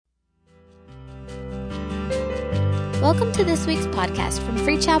Welcome to this week's podcast from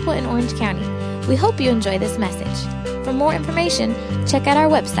Free Chapel in Orange County. We hope you enjoy this message. For more information, check out our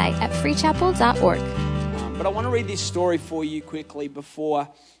website at freechapel.org. But I want to read this story for you quickly before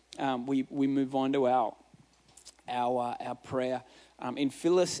we move on to our prayer. In the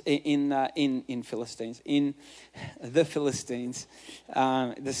Philistines,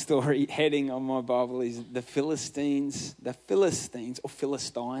 the story heading on my Bible is the Philistines, or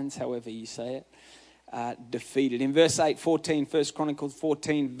Philistines, however you say it, defeated. In verse 8, 1 Chronicles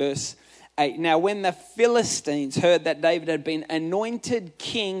 14, verse 8. Now when the Philistines heard that David had been anointed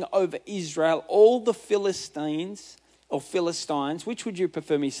king over Israel, all the Philistines, which would you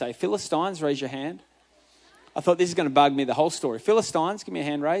prefer me to say? Philistines, raise your hand. I thought this is going to bug me, the whole story. Philistines, give me a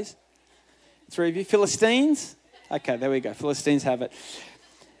hand raise. 3 of you. Philistines? Okay, there we go. Philistines have it.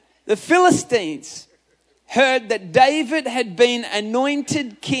 The Philistines heard that David had been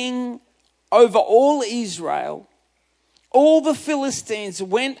anointed king over all Israel. All the Philistines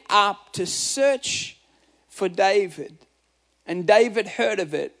went up to search for David. And David heard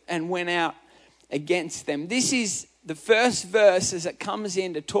of it and went out against them. This is the first verse as it comes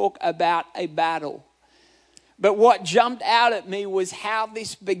in to talk about a battle. But what jumped out at me was how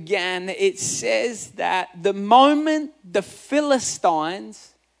this began. It says that the moment the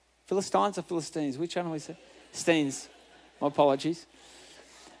Philistines or Philistines? Which one do we say? Philistines. My apologies.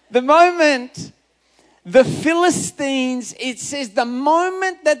 The moment the Philistines, it says the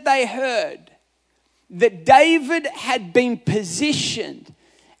moment that they heard that David had been positioned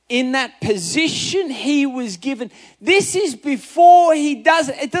in that position he was given. This is before he does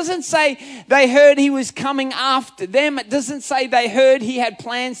it. It doesn't say they heard he was coming after them. It doesn't say they heard he had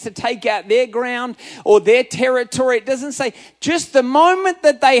plans to take out their ground or their territory. It doesn't say. Just the moment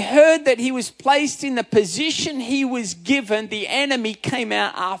that they heard that he was placed in the position he was given, the enemy came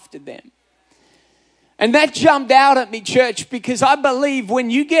out after them. And that jumped out at me, church, because I believe when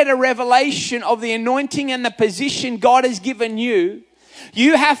you get a revelation of the anointing and the position God has given you,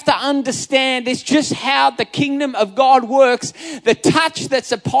 you have to understand it's just how the kingdom of God works. The touch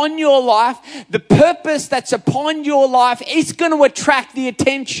that's upon your life, the purpose that's upon your life, is going to attract the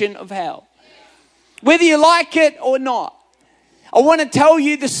attention of hell. Whether you like it or not. I want to tell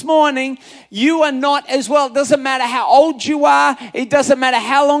you this morning, you are not as well. It doesn't matter how old you are. It doesn't matter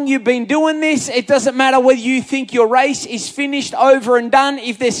how long you've been doing this. It doesn't matter whether you think your race is finished, over and done.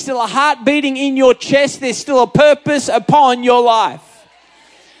 If there's still a heart beating in your chest, there's still a purpose upon your life.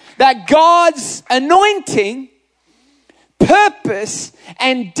 That God's anointing, purpose,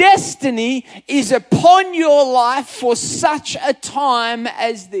 and destiny is upon your life for such a time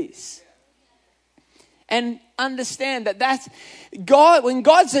as this. And understand that that's God. When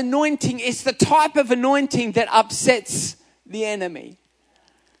God's anointing, it's the type of anointing that upsets the enemy.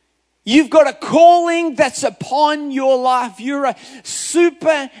 You've got a calling that's upon your life. You're a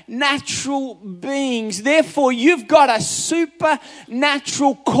supernatural beings. Therefore, you've got a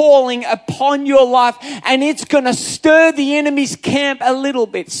supernatural calling upon your life, and it's going to stir the enemy's camp a little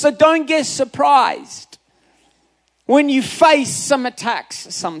bit. So don't get surprised when you face some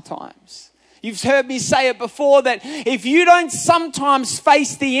attacks sometimes. You've heard me say it before that if you don't sometimes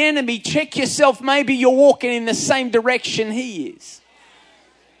face the enemy, check yourself. Maybe you're walking in the same direction he is.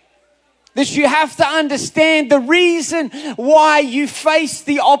 That you have to understand the reason why you face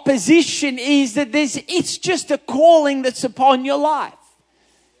the opposition is that it's just a calling that's upon your life.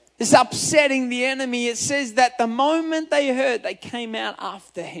 It's upsetting the enemy. It says that the moment they heard, they came out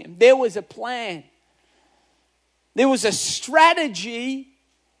after him. There was a plan. There was a strategy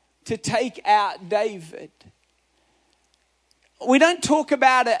to take out David. We don't talk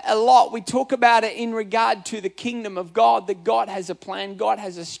about it a lot. We talk about it in regard to the kingdom of God, that God has a plan, God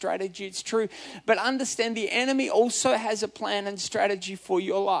has a strategy. It's true. But understand the enemy also has a plan and strategy for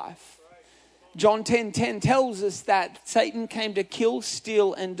your life. John 10:10 tells us that Satan came to kill,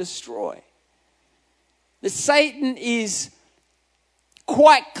 steal, and destroy. That Satan is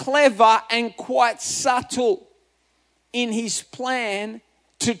quite clever and quite subtle in his plan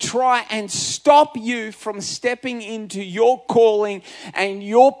to try and stop you from stepping into your calling and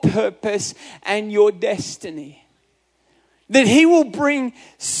your purpose and your destiny. That he will bring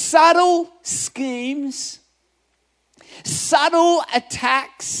subtle schemes, subtle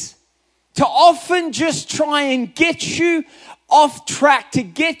attacks to often just try and get you off track, to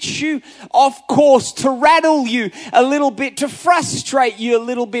get you off course, to rattle you a little bit, to frustrate you a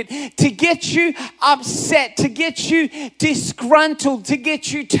little bit, to get you upset, to get you disgruntled, to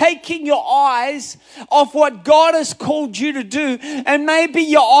get you taking your eyes off what God has called you to do. And maybe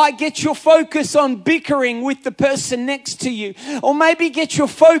get your focus on bickering with the person next to you, or maybe get your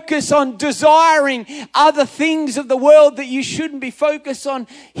focus on desiring other things of the world that you shouldn't be focused on.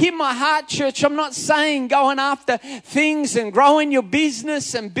 Hear my heart, church. I'm not saying going after things and growing your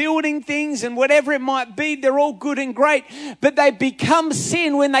business and building things and whatever it might be. They're all good and great, but they become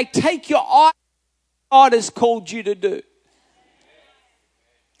sin when they take your eye God has called you to do.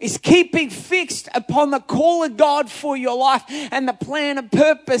 Is keeping fixed upon the call of God for your life and the plan and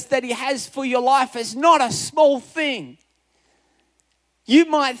purpose that He has for your life is not a small thing. You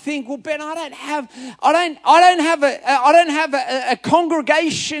might think, well, Ben, I don't have a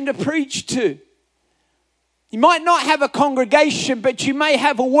congregation to preach to. You might not have a congregation, but you may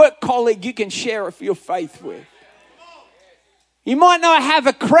have a work colleague you can share your faith with. You might not have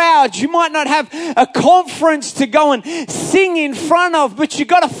a crowd. You might not have a conference to go and sing in front of, but you've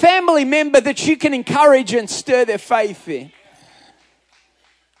got a family member that you can encourage and stir their faith in.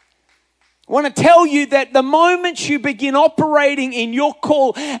 I want to tell you that the moment you begin operating in your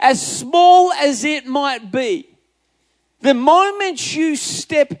call, as small as it might be, the moment you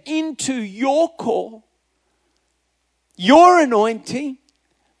step into your call, your anointing,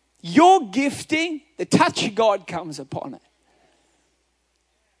 your gifting, the touch of God comes upon it.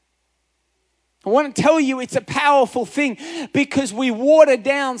 I want to tell you it's a powerful thing, because we water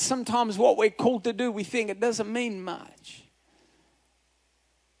down sometimes what we're called to do. We think it doesn't mean much.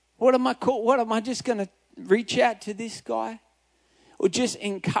 What am I called? What am I just going to reach out to this guy? Or just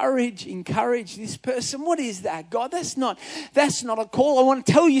encourage this person? What is that, God? That's not a call. I want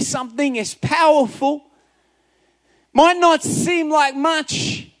to tell you something is powerful. Might not seem like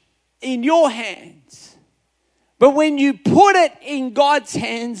much in your hands, but when you put it in God's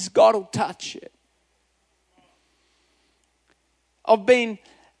hands, God will touch it. I've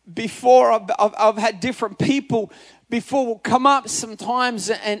had different people before will come up sometimes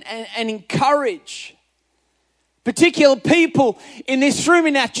and encourage particular people in this room,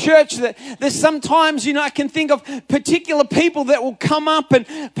 in our church, that there's sometimes, I can think of particular people that will come up, and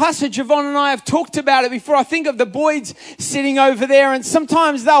Pastor Javon and I have talked about it before. I think of the Boyds sitting over there, and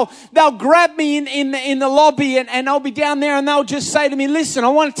sometimes they'll grab me in the lobby, and I'll be down there, and they'll just say to me, listen, I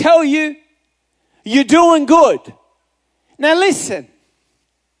want to tell you, you're doing good. Now listen,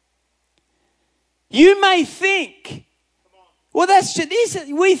 you may think, well, that's just,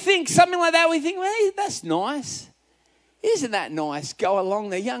 we think something like that, we think, well, hey, that's nice. Isn't that nice? Go along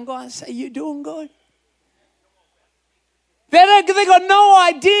the young guy and say, you doing good? They got no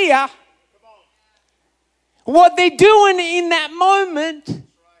idea what they're doing in that moment.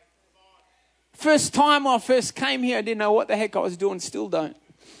 First time I first came here, I didn't know what the heck I was doing, still don't.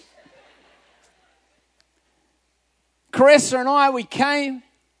 Caressa and I, we came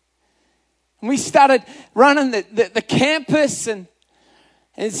and we started running the campus and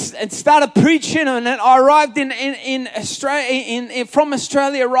started preaching, and then I arrived in Australia, from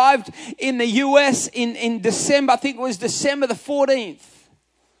Australia, arrived in the US in December. I think it was December the 14th.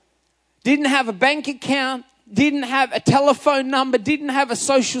 Didn't have a bank account, didn't have a telephone number, didn't have a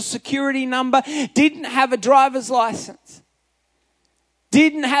social security number, didn't have a driver's license,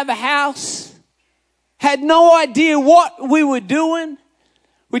 didn't have a house, had no idea what we were doing.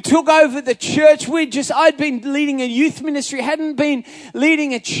 We took over the church. I'd been leading a youth ministry, hadn't been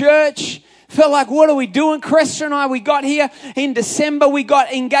leading a church. Felt like, what are we doing? Cresta and I, we got here in December. We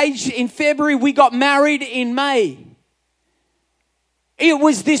got engaged in February. We got married in May. It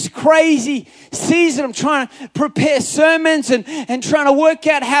was this crazy season. I'm trying to prepare sermons and trying to work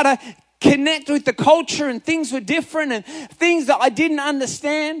out how to connect with the culture, and things were different and things that I didn't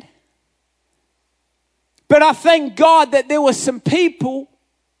understand. But I thank God that there were some people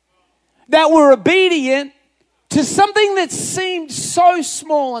that were obedient to something that seemed so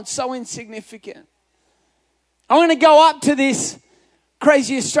small and so insignificant. I'm going to go up to this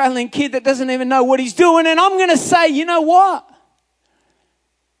crazy Australian kid that doesn't even know what he's doing, and I'm going to say, you know what?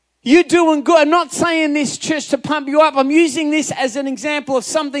 You're doing good. I'm not saying this, church, to pump you up. I'm using this as an example of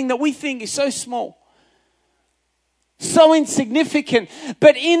something that we think is so small, so insignificant.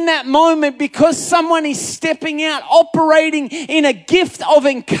 But in that moment, because someone is stepping out, operating in a gift of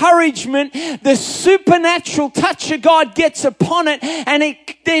encouragement, the supernatural touch of God gets upon it, and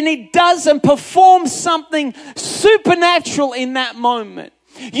it does and performs something supernatural in that moment.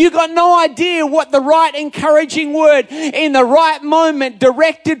 You got no idea what the right encouraging word in the right moment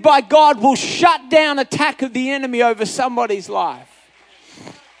directed by God will shut down attack of the enemy over somebody's life.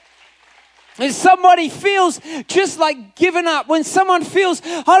 When somebody feels just like giving up, when someone feels,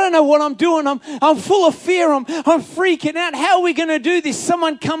 I don't know what I'm doing, I'm full of fear, I'm freaking out, how are we going to do this?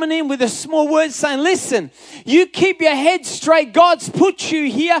 Someone coming in with a small word saying, listen, you keep your head straight, God's put you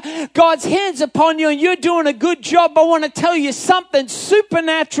here, God's hands upon you and you're doing a good job. I want to tell you something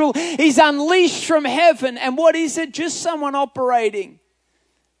supernatural is unleashed from heaven. And what is it? Just someone operating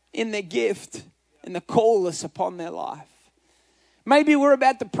in their gift and the call that's upon their life. Maybe we're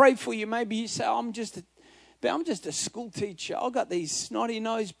about to pray for you. Maybe you say, I'm just a school teacher. I've got these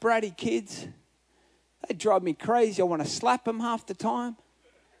snotty-nosed, bratty kids. They drive me crazy. I want to slap them half the time.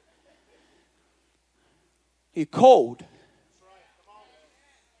 You're called.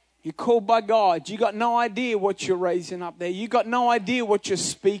 You're called by God. You got no idea what you're raising up there. You got no idea what you're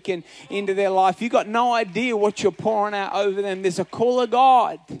speaking into their life. You got no idea what you're pouring out over them. There's a call of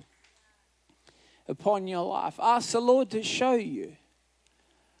God upon your life. Ask the Lord to show you.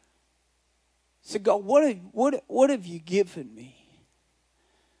 So God, what have you given me?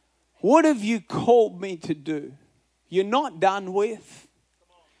 What have you called me to do? You're not done with.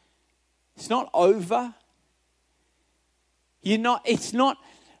 It's not over. It's not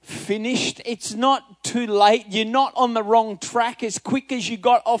finished. It's not too late. You're not on the wrong track. As quick as you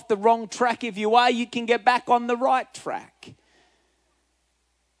got off the wrong track, if you are, you can get back on the right track.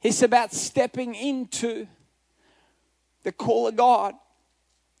 It's about stepping into the call of God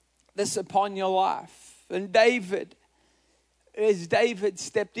that's upon your life. And as David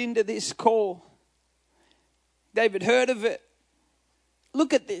stepped into this call, David heard of it.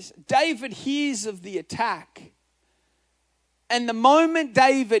 Look at this. David hears of the attack. And the moment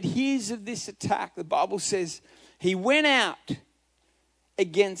David hears of this attack, the Bible says he went out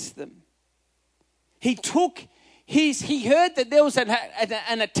against them. He heard that there was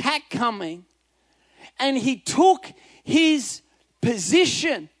an attack coming, and he took his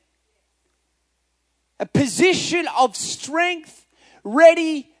position, a position of strength,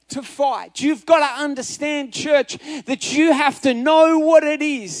 ready to fight. You've got to understand, church, that you have to know what it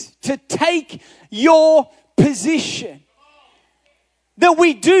is to take your position. That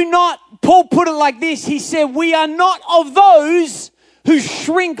we do not, Paul put it like this, he said, we are not of those who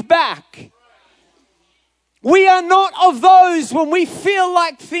shrink back. We are not of those when we feel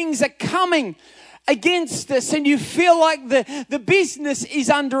like things are coming against us and you feel like the business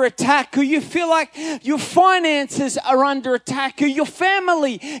is under attack, or you feel like your finances are under attack, or your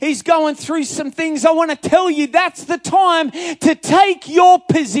family is going through some things. I want to tell you that's the time to take your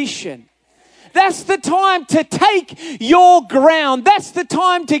position. That's the time to take your ground. That's the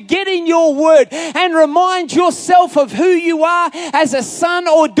time to get in your word and remind yourself of who you are as a son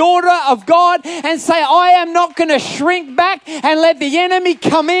or daughter of God, and say, I am not going to shrink back and let the enemy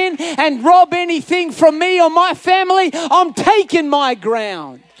come in and rob anything from me or my family. I'm taking my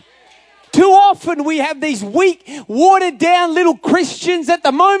ground. Too often we have these weak, watered down little Christians. At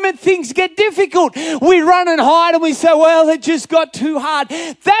the moment things get difficult, we run and hide and we say, well, it just got too hard.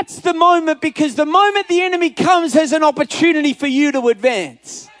 That's the moment, because the moment the enemy comes, there's an opportunity for you to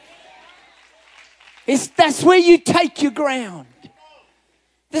advance. That's where you take your ground.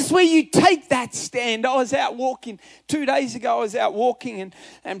 That's where you take that stand. I was out walking 2 days ago. I was out walking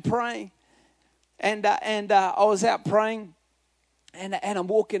and praying. And I was out praying. And I'm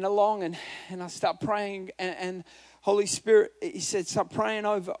walking along and I start praying, and Holy Spirit, he said, start praying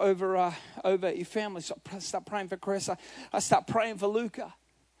over your family. So I start praying for Chris. I start praying for Luca.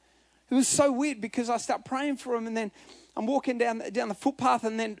 It was so weird because I start praying for him, and then I'm walking down the footpath,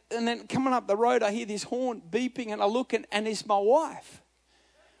 and then coming up the road, I hear this horn beeping, and I look, and it's my wife.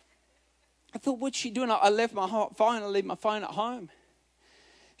 I thought, what's she doing? I left my phone. I leave my phone at home.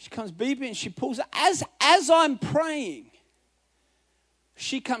 She comes beeping, and she pulls it. As I'm praying,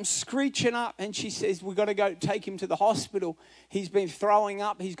 she comes screeching up and she says, we've got to go take him to the hospital. He's been throwing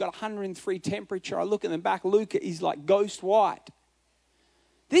up. He's got 103 temperature. I look in the back. Luca is like ghost white.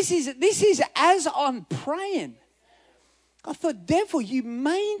 This is as I'm praying. I thought, devil, you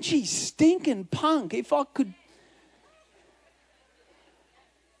mangy, stinking punk. If I could.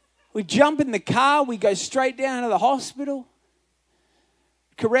 We jump in the car. We go straight down to the hospital.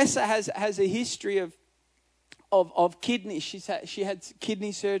 Caressa has a history of kidneys. She had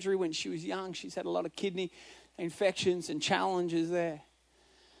kidney surgery when she was young. She's had a lot of kidney infections and challenges there.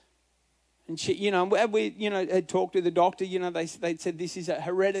 And she, we had talked to the doctor. They said this is a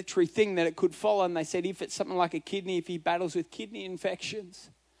hereditary thing that it could follow. And they said if it's something like a kidney, if he battles with kidney infections,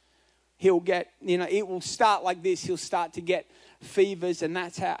 he'll get, it will start like this. He'll start to get fevers, and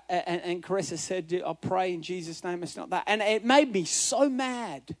that's how, and Caressa said, I pray in Jesus' name it's not that. And it made me so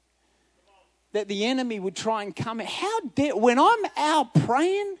mad that the enemy would try and come in. How dare, when I'm out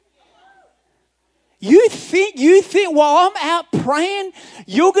praying, you think while I'm out praying,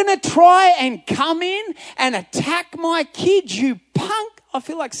 you're going to try and come in and attack my kids, you punk. I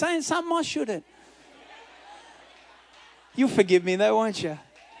feel like saying something I shouldn't. You'll forgive me though, won't you?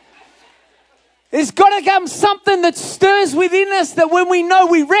 There's got to come something that stirs within us that when we know,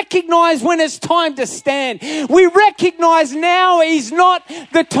 we recognize when it's time to stand. We recognize now is not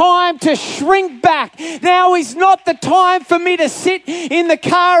the time to shrink back. Now is not the time for me to sit in the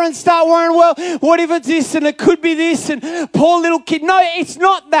car and start worrying, well, what if it's this and it could be this and poor little kid. No, it's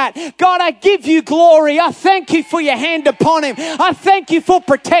not that. God, I give you glory. I thank you for your hand upon him. I thank you for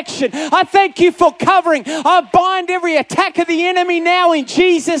protection. I thank you for covering. I bind every attack of the enemy now in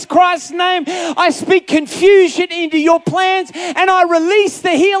Jesus Christ's name. I speak confusion into your plans and I release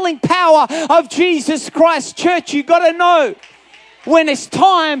the healing power of Jesus Christ. Church, you got to know when it's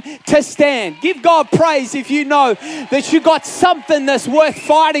time to stand. Give God praise if you know that you got something that's worth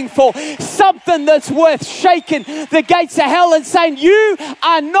fighting for, something that's worth shaking the gates of hell and saying, you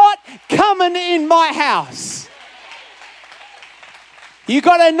are not coming in my house. You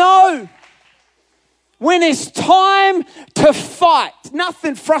got to know when it's time to fight.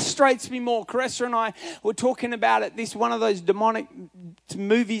 Nothing frustrates me more. Caressa and I were talking about it. This one of those demonic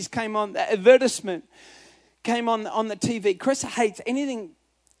movies came on, the advertisement came on the TV. Caressa hates anything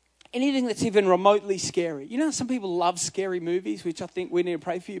that's even remotely scary. You know, some people love scary movies, which I think we need to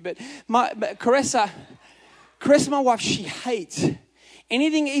pray for you. But Caressa, my wife, she hates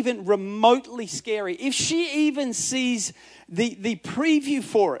anything even remotely scary. If she even sees the preview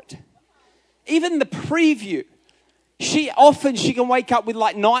for it, even the preview, she can wake up with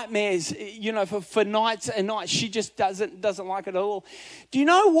like nightmares, for nights and nights. She just doesn't like it at all. Do you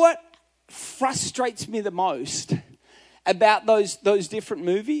know what frustrates me the most about those different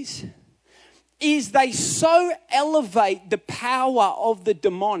movies? Is they so elevate the power of the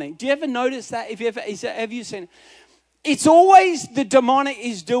demonic. Do you ever notice that? Have you seen it? It's always the demonic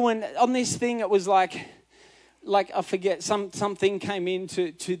is doing on this thing. It was like I forget, something came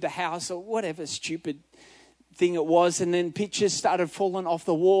into the house or whatever stupid thing it was, and then pictures started falling off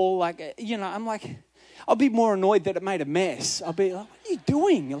the wall. I'm like, I'll be more annoyed that it made a mess. I'll be like, what are you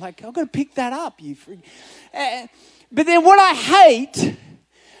doing? You're like, I've got to pick that up. But then what I hate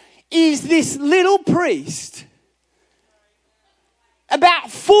is this little priest, about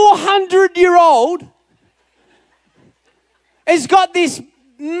 400-year-old, has got this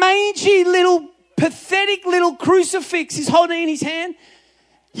mangy little pathetic little crucifix he's holding in his hand.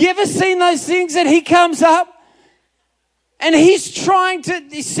 You ever seen those things that he comes up and he's trying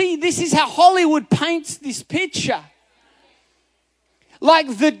to see, this is how Hollywood paints this picture.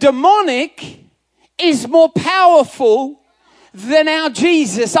 Like the demonic is more powerful than our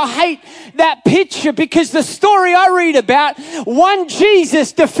Jesus. I hate that picture because the story I read about, one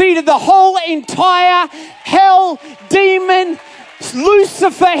Jesus defeated the whole entire hell demon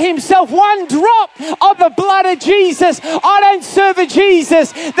Lucifer himself. One drop of the blood of Jesus. I don't serve a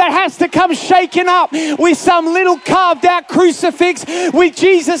Jesus that has to come shaken up with some little carved out crucifix with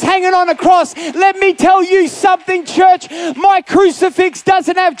Jesus hanging on a cross. Let me tell you something, church. My crucifix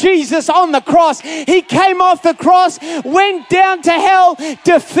doesn't have Jesus on the cross. He came off the cross, went down to hell,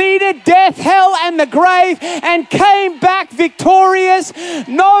 defeated death, hell, and the grave, and came back victorious.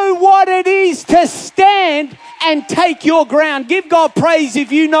 Know what it is to stand and take your ground. Give God praise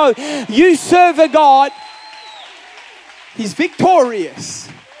if you know you serve a God. He's victorious.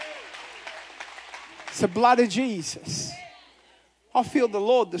 It's the blood of Jesus. I feel the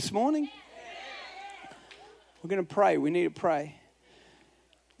Lord this morning. We're going to pray. We need to pray.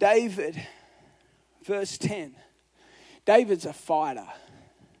 David, verse 10. David's a fighter.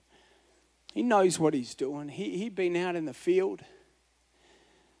 He knows what he's doing. He'd been out in the field.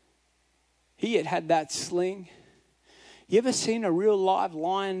 He had that sling. You ever seen a real live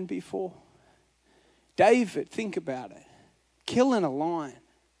lion before? David, think about it. Killing a lion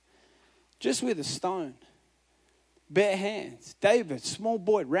just with a stone. Bare hands. David, small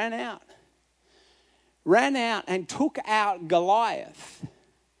boy, ran out and took out Goliath.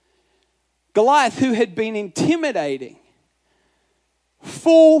 Goliath, who had been intimidating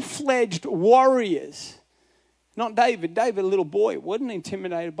full-fledged warriors. Not David. David, a little boy, wasn't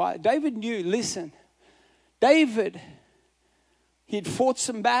intimidated by it. David knew, listen, David, he'd fought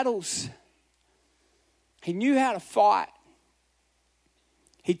some battles. He knew how to fight.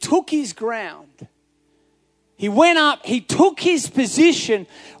 He took his ground. He went up, he took his position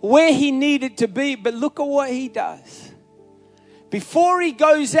where he needed to be, but look at what he does. Before he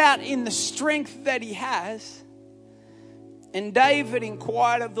goes out in the strength that he has, and David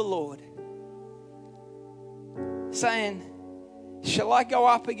inquired of the Lord, saying, shall I go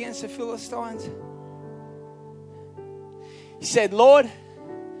up against the Philistines? He said, Lord,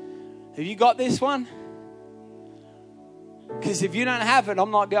 have you got this one? Because if you don't have it, I'm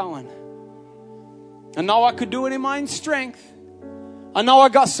not going. I know I could do it in my own strength. I know I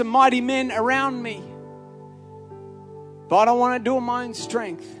got some mighty men around me. But I don't want to do it in my own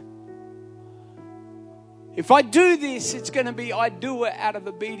strength. If I do this, it's going to be I do it out of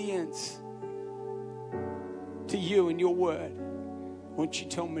obedience to you and your word. What you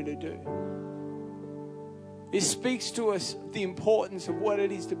tell me to do. It speaks to us the importance of what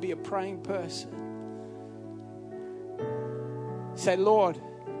it is to be a praying person. Say, Lord,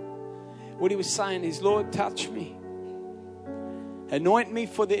 what he was saying is, Lord, touch me. Anoint me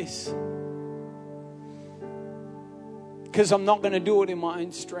for this. Because I'm not going to do it in my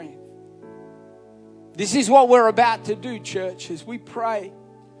own strength. This is what we're about to do, church, as we pray.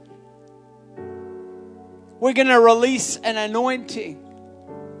 We're going to release an anointing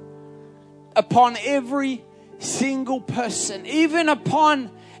upon every single person, even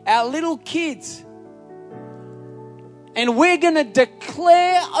upon our little kids. And we're going to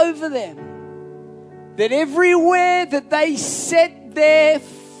declare over them that everywhere that they set their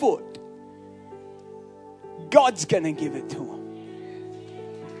foot, God's going to give it to them.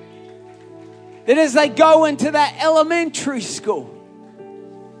 That as they go into that elementary school,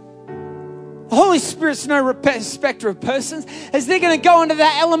 the Holy Spirit's no respecter of persons. As they're going to go into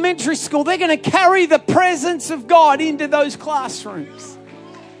that elementary school, they're going to carry the presence of God into those classrooms.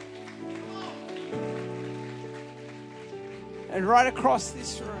 And right across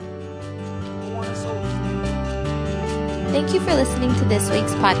this room, I want us all to... Thank you for listening to this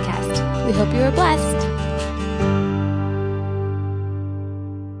week's podcast. We hope you were blessed.